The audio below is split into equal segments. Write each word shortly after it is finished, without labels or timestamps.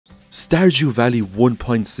Stardew Valley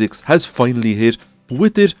 1.6 has finally hit.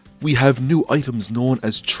 With it, we have new items known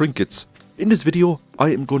as trinkets. In this video,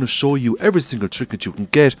 I am going to show you every single trinket you can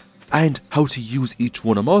get and how to use each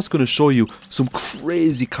one. I'm also going to show you some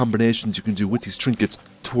crazy combinations you can do with these trinkets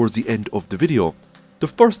towards the end of the video. The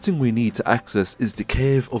first thing we need to access is the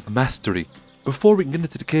Cave of Mastery. Before we can get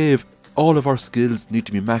into the cave, all of our skills need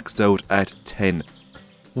to be maxed out at 10.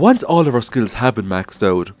 Once all of our skills have been maxed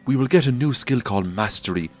out, we will get a new skill called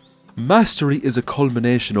Mastery. Mastery is a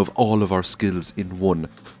culmination of all of our skills in one.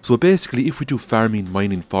 So basically, if we do farming,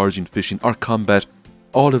 mining, foraging, fishing, or combat,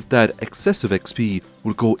 all of that excessive XP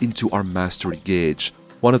will go into our mastery gauge.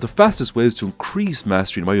 One of the fastest ways to increase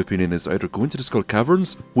mastery, in my opinion, is either go into the skull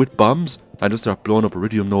caverns with bombs and just start blowing up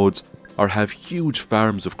iridium nodes, or have huge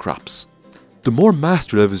farms of crops. The more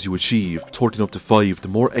mastery levels you achieve, totaling up to 5, the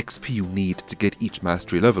more XP you need to get each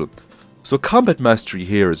mastery level. So combat mastery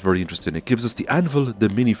here is very interesting. It gives us the anvil, the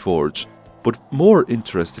mini forge, but more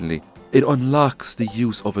interestingly, it unlocks the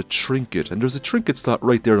use of a trinket. And there's a trinket slot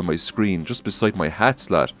right there on my screen, just beside my hat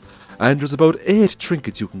slot. And there's about 8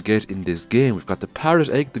 trinkets you can get in this game. We've got the parrot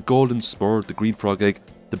egg, the golden spur, the green frog egg,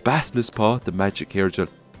 the basilisk paw, the magic hair gel,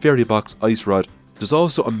 fairy box, ice rod. There's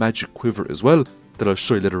also a magic quiver as well that I'll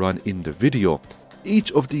show you later on in the video.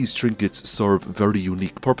 Each of these trinkets serve very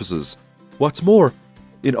unique purposes. What's more,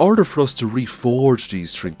 in order for us to reforge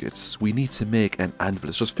these trinkets, we need to make an anvil.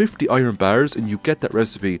 It's just 50 iron bars, and you get that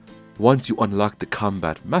recipe once you unlock the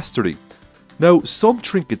combat mastery. Now, some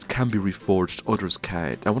trinkets can be reforged, others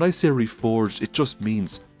can't. And when I say reforged, it just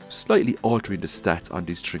means slightly altering the stats on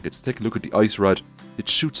these trinkets. Take a look at the ice rod. It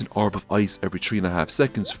shoots an orb of ice every 3.5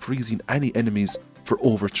 seconds, freezing any enemies for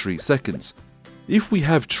over 3 seconds. If we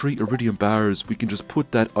have 3 iridium bars, we can just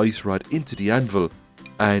put that ice rod into the anvil,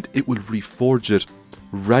 and it will reforge it,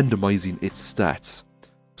 randomizing its stats.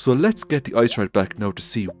 So let's get the ice rod back now to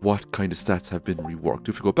see what kind of stats have been reworked.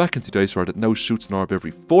 If we go back into the ice rod, it now shoots an orb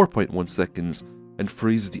every 4.1 seconds and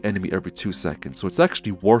freezes the enemy every 2 seconds. So it's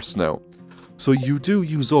actually worse now. So you do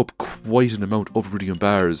use up quite an amount of iridium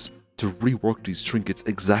bars to rework these trinkets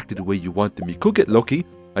exactly the way you want them. You could get lucky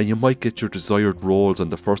and you might get your desired rolls on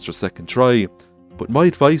the first or second try. But my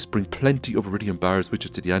advice, bring plenty of iridium bars with you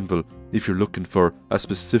to the anvil if you're looking for a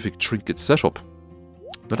specific trinket setup.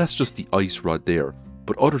 Now that's just the ice rod there,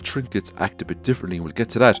 but other trinkets act a bit differently, and we'll get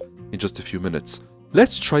to that in just a few minutes.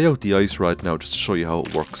 Let's try out the ice rod now just to show you how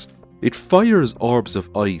it works. It fires orbs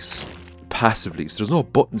of ice passively, so there's no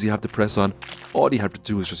buttons you have to press on. All you have to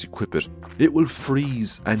do is just equip it. It will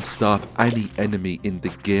freeze and stop any enemy in the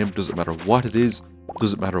game. Doesn't matter what it is,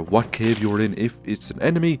 doesn't matter what cave you're in. If it's an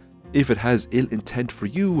enemy, if it has ill intent for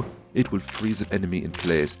you, it will freeze an enemy in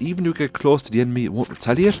place. Even if you get close to the enemy, it won't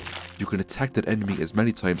retaliate. You can attack that enemy as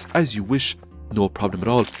many times as you wish. No problem at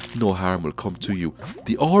all. No harm will come to you.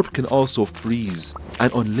 The orb can also freeze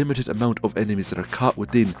an unlimited amount of enemies that are caught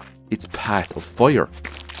within its path of fire.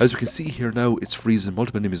 As we can see here now, it's freezing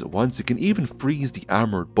multiple enemies at once. It can even freeze the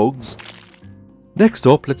armored bugs. Next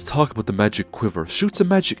up, let's talk about the magic quiver. Shoots a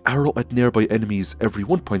magic arrow at nearby enemies every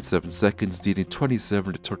 1.7 seconds, dealing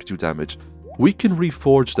 27 to 32 damage. We can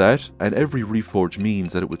reforge that, and every reforge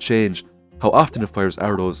means that it will change how often it fires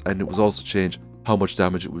arrows, and it will also change how much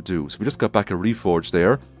damage it will do. So we just got back a reforge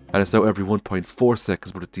there, and it's now every 1.4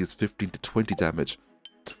 seconds, but it deals 15 to 20 damage.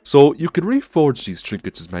 So you can reforge these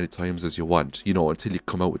trinkets as many times as you want, you know, until you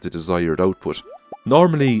come out with the desired output.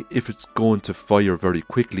 Normally, if it's going to fire very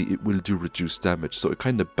quickly, it will do reduced damage, so it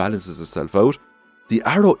kind of balances itself out. The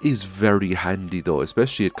arrow is very handy though,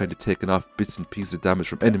 especially at kind of taking off bits and pieces of damage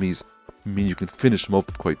from enemies. I mean, you can finish them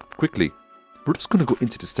up quite quickly. We're just going to go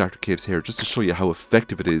into the starter caves here just to show you how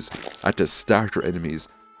effective it is at the starter enemies.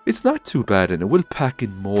 It's not too bad, and it will pack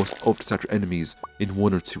in most of the starter enemies in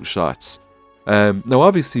 1 or 2 shots. Now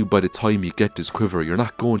obviously by the time you get this quiver, you're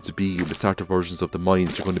not going to be in the starter versions of the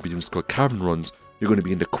mines. You're going to be doing skull cavern runs. You're going to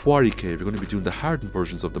be in the quarry cave. You're going to be doing the hardened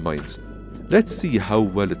versions of the mines. Let's see how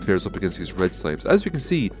well it fares up against these red slimes. As we can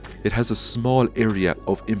see, it has a small area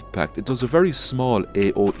of impact. It does a very small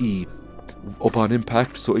AoE upon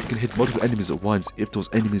impact, so it can hit multiple enemies at once if those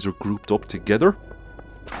enemies are grouped up together.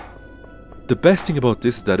 The best thing about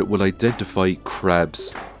this is that it will identify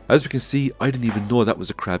crabs. As we can see, I didn't even know that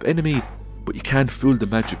was a crab enemy, but you can't fool the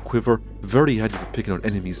magic quiver. Very handy for picking out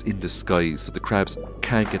enemies in the sky, so the crabs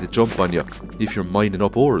can't get a jump on you if you're mining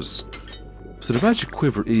up ores. So the magic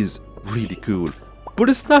quiver is really cool, but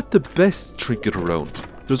it's not the best trinket around.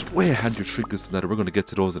 There's way handier trinkets than that, and we're going to get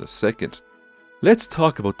to those in a second. Let's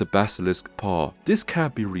talk about the basilisk paw. This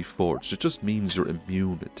can't be reforged, it just means you're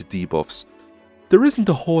immune to debuffs. There isn't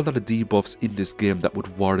a whole lot of debuffs in this game that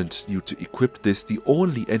would warrant you to equip this. The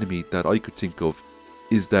only enemy that I could think of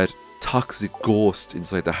is that toxic ghost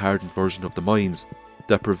inside the hardened version of the mines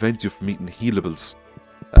that prevents you from eating healables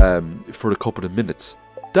for a couple of minutes.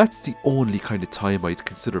 That's the only kind of time I'd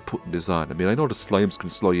consider putting this on. I mean, I know the slimes can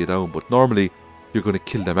slow you down, but normally you're going to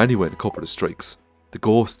kill them anyway in a couple of strikes. The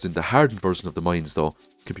ghosts in the hardened version of the mines, though,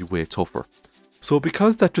 can be way tougher. So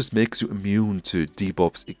because that just makes you immune to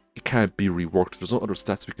debuffs, it can't be reworked. There's no other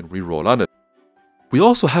stats we can reroll on it. We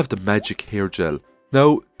also have the magic hair gel.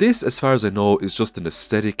 Now, this, as far as I know, is just an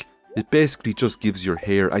aesthetic. It basically just gives your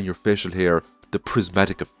hair and your facial hair the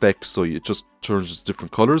prismatic effect, so it just turns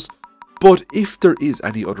different colours. But if there is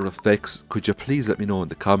any other effects, could you please let me know in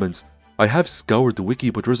the comments? I have scoured the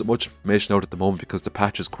wiki, but there isn't much information out at the moment because the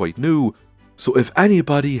patch is quite new. So if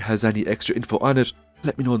anybody has any extra info on it,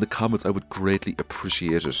 let me know in the comments. I would greatly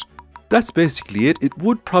appreciate it. That's basically it. It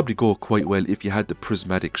would probably go quite well if you had the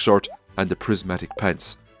prismatic shirt and the prismatic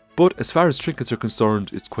pants. But as far as trinkets are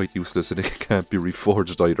concerned, it's quite useless and it can't be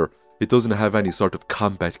reforged either. It doesn't have any sort of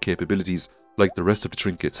combat capabilities like the rest of the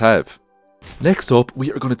trinkets have. Next up,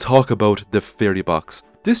 we are going to talk about the fairy box.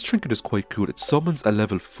 This trinket is quite cool. It summons a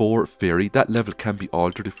level 4 fairy. That level can be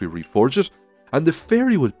altered if we reforge it. And the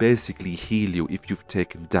fairy will basically heal you if you've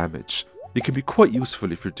taken damage. It can be quite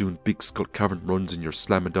useful if you're doing big Skull Cavern runs and you're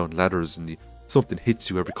slamming down ladders and something hits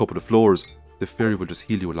you every couple of floors. The fairy will just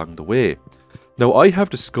heal you along the way. Now, I have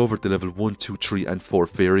discovered the level 1, 2, 3 and 4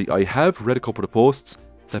 fairy. I have read a couple of posts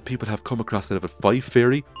that people have come across the level 5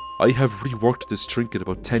 fairy. I have reworked this trinket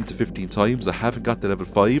about 10 to 15 times. I haven't got the level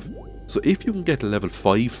 5. So if you can get a level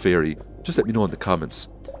 5 fairy, just let me know in the comments.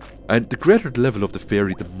 And the greater the level of the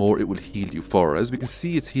fairy, the more it will heal you for. As we can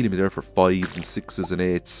see, it's healing me there for 5s and 6s and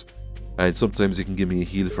 8s. And sometimes it can give me a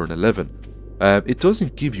heal for an 11. It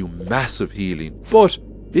doesn't give you massive healing, but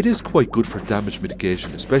it is quite good for damage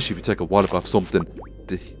mitigation, especially if you take a wallop off something.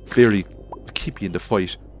 The fairy will keep you in the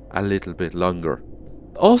fight a little bit longer.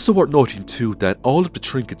 Also worth noting too that all of the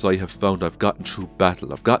trinkets I have found I've gotten through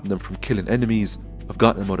battle. I've gotten them from killing enemies, I've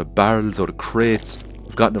gotten them out of barrels, out of crates,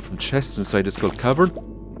 I've gotten them from chests inside the Skull Cavern.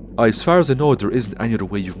 As far as I know, there isn't any other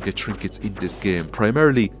way you can get trinkets in this game.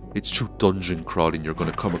 Primarily, it's through dungeon crawling you're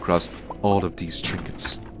going to come across all of these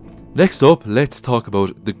trinkets. Next up, let's talk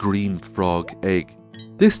about the green frog egg.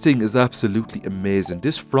 This thing is absolutely amazing.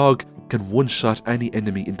 This frog can one-shot any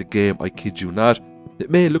enemy in the game, I kid you not.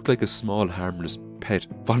 It may look like a small harmless pet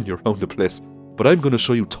following you around the place, but I'm going to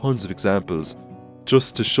show you tons of examples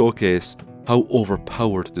just to showcase how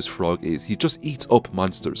overpowered this frog is. He just eats up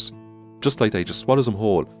monsters. Just like that, he just swallows them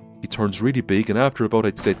whole. He turns really big, and after about,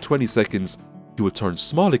 I'd say 20 seconds, he will turn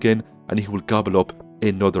small again and he will gobble up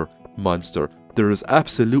another monster. There is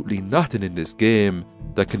absolutely nothing in this game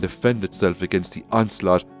that can defend itself against the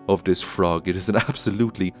onslaught of this frog. It is an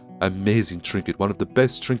absolutely amazing trinket, one of the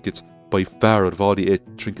best trinkets by far out of all the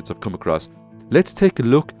 8 trinkets I've come across. Let's take a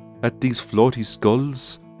look at these floaty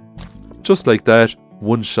skulls. Just like that,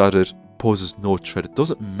 one-shotted, poses no threat. It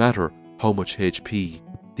doesn't matter how much HP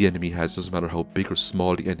the enemy has, it doesn't matter how big or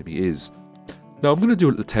small the enemy is. Now I'm going to do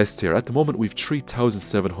a little test here. At the moment we've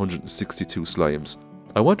 3,762 slimes.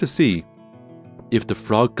 I want to see if the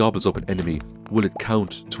frog gobbles up an enemy, will it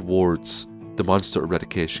count towards the monster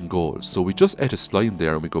eradication goals. So we just ate a slime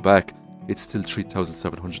there and we go back, it's still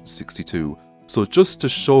 3,762. So just to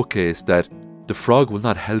showcase that the frog will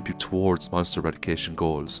not help you towards monster eradication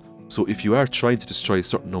goals. So if you are trying to destroy a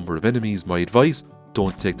certain number of enemies, my advice,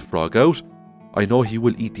 don't take the frog out. I know he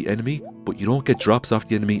will eat the enemy, but you don't get drops off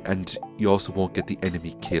the enemy and you also won't get the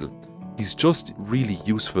enemy kill. He's just really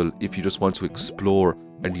useful if you just want to explore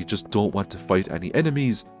and you just don't want to fight any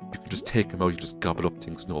enemies. You can just take him out, you just gobble up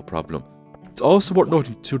things, no problem. It's also worth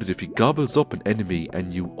noting too that if he gobbles up an enemy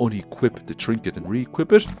and you unequip the trinket and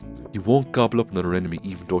re-equip it, he won't gobble up another enemy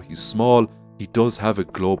even though he's small. He does have a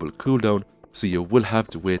global cooldown, so you will have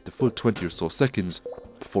to wait the full 20 or so seconds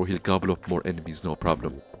before he'll gobble up more enemies, no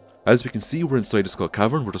problem. As we can see, we're inside the Skull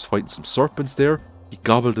Cavern, we're just fighting some serpents there. He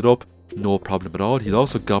gobbled it up, no problem at all. He'll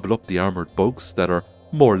also gobble up the armoured bugs that are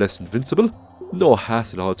more or less invincible. No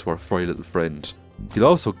hassle at all to our furry little friend. He'll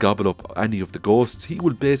also gobble up any of the ghosts. He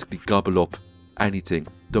will basically gobble up anything.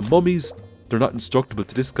 The mummies, they're not indestructible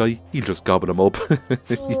to this guy. He'll just gobble them up.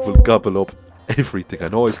 He will gobble up everything. I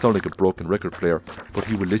know I sound like a broken record player, but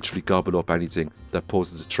he will literally gobble up anything that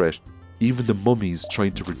poses a threat. Even the mummies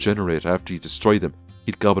trying to regenerate after you destroy them,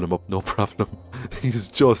 he'd gobble them up no problem. He's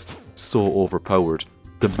just so overpowered.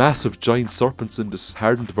 The massive giant serpents in the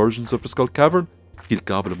hardened versions of the Skull Cavern, he'll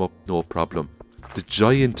gobble them up no problem. The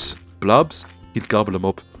giant blobs, he'll gobble them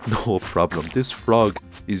up no problem. This frog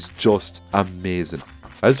is just amazing.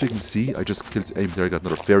 As we can see, I just killed him there, I got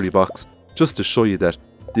another fairy box, just to show you that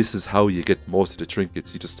this is how you get most of the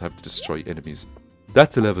trinkets. You just have to destroy enemies.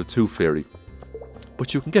 That's a level 2 fairy.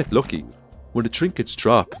 But you can get lucky. When the trinkets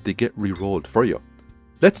drop, they get re-rolled for you.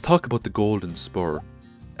 Let's talk about the golden spur.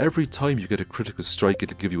 Every time you get a critical strike,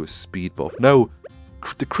 it'll give you a speed buff. Now,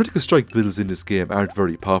 the critical strike builds in this game aren't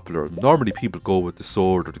very popular. Normally people go with the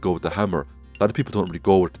sword or they go with the hammer. A lot of people don't really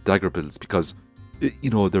go with the dagger builds because, you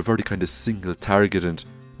know, they're very kind of single target, and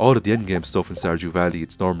all of the endgame stuff in Stardew Valley,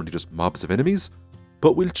 it's normally just mobs of enemies.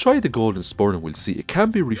 But we'll try the golden spur and we'll see. It can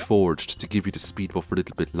be reforged to give you the speed buff a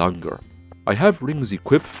little bit longer. I have rings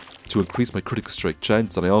equipped to increase my critical strike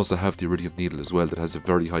chance, and I also have the iridium needle as well that has a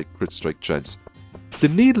very high crit strike chance. The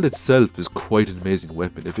needle itself is quite an amazing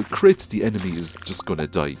weapon. If it crits, the enemy is just gonna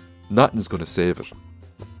die. Nothing's gonna save it.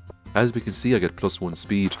 As we can see, I get +1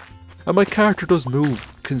 speed, and my character does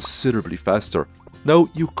move considerably faster. Now,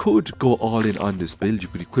 you could go all in on this build. You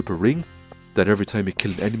could equip a ring that every time you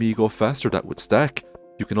kill an enemy you go faster, that would stack.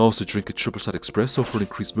 You can also drink a triple shot espresso for an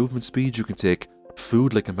increased movement speed. You can take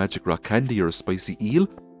food like a magic rock candy or a spicy eel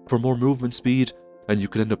for more movement speed, and you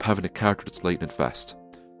could end up having a character that's lightning fast.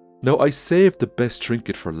 Now, I saved the best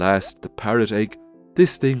trinket for last, the parrot egg.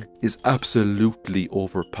 This thing is absolutely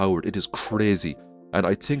overpowered. It is crazy, and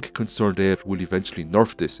I think Concerned Ape will eventually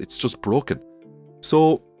nerf this. It's just broken.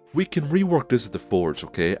 So we can rework this at the forge,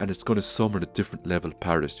 okay, and it's going to summon a different level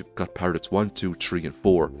parrot. You've got parrots 1, 2, 3, and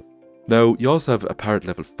 4. Now, you also have a parrot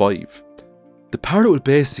level 5. The parrot will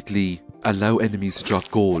basically allow enemies to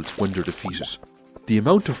drop gold when they're defeated. The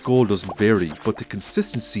amount of gold doesn't vary, but the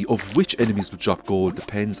consistency of which enemies will drop gold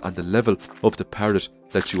depends on the level of the parrot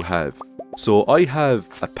that you have. So I have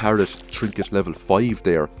a parrot trinket level 5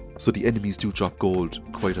 there, so the enemies do drop gold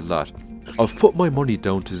quite a lot. I've put my money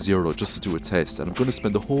down to 0 just to do a test, and I'm going to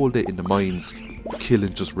spend the whole day in the mines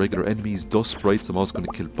killing just regular enemies, dust sprites. I'm also going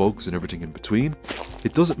to kill bugs and everything in between.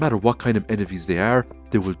 It doesn't matter what kind of enemies they are,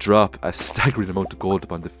 they will drop a staggering amount of gold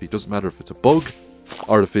upon defeat. Doesn't matter if it's a bug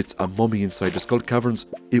or if it's a mummy inside the skull caverns,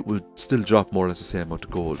 it will still drop more or less the same amount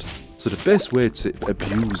of gold. So the best way to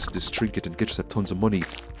abuse this trinket and get yourself tons of money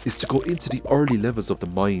is to go into the early levels of the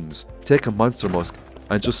mines, take a monster musk,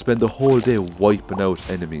 and just spend the whole day wiping out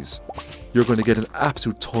enemies. You're going to get an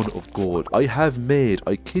absolute ton of gold. I have made,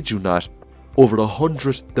 I kid you not, over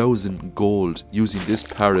 100,000 gold using this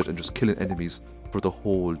parrot and just killing enemies for the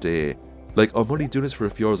whole day. Like, I'm only doing this for a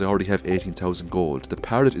few hours, I already have 18,000 gold. The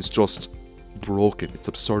parrot is just broken. It's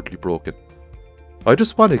absurdly broken. I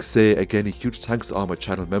just want to say again a huge thanks to all my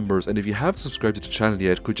channel members, and if you haven't subscribed to the channel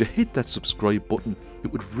yet, could you hit that subscribe button?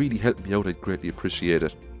 It would really help me out. I'd greatly appreciate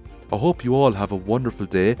it. I hope you all have a wonderful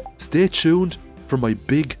day. Stay tuned for my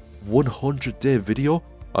big 100-day video.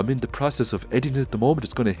 I'm in the process of editing it at the moment.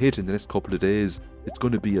 It's going to hit in the next couple of days. It's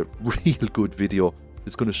going to be a real good video.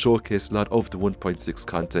 It's going to showcase a lot of the 1.6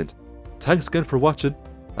 content. Thanks again for watching,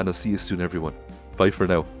 and I'll see you soon, everyone. Bye for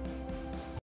now.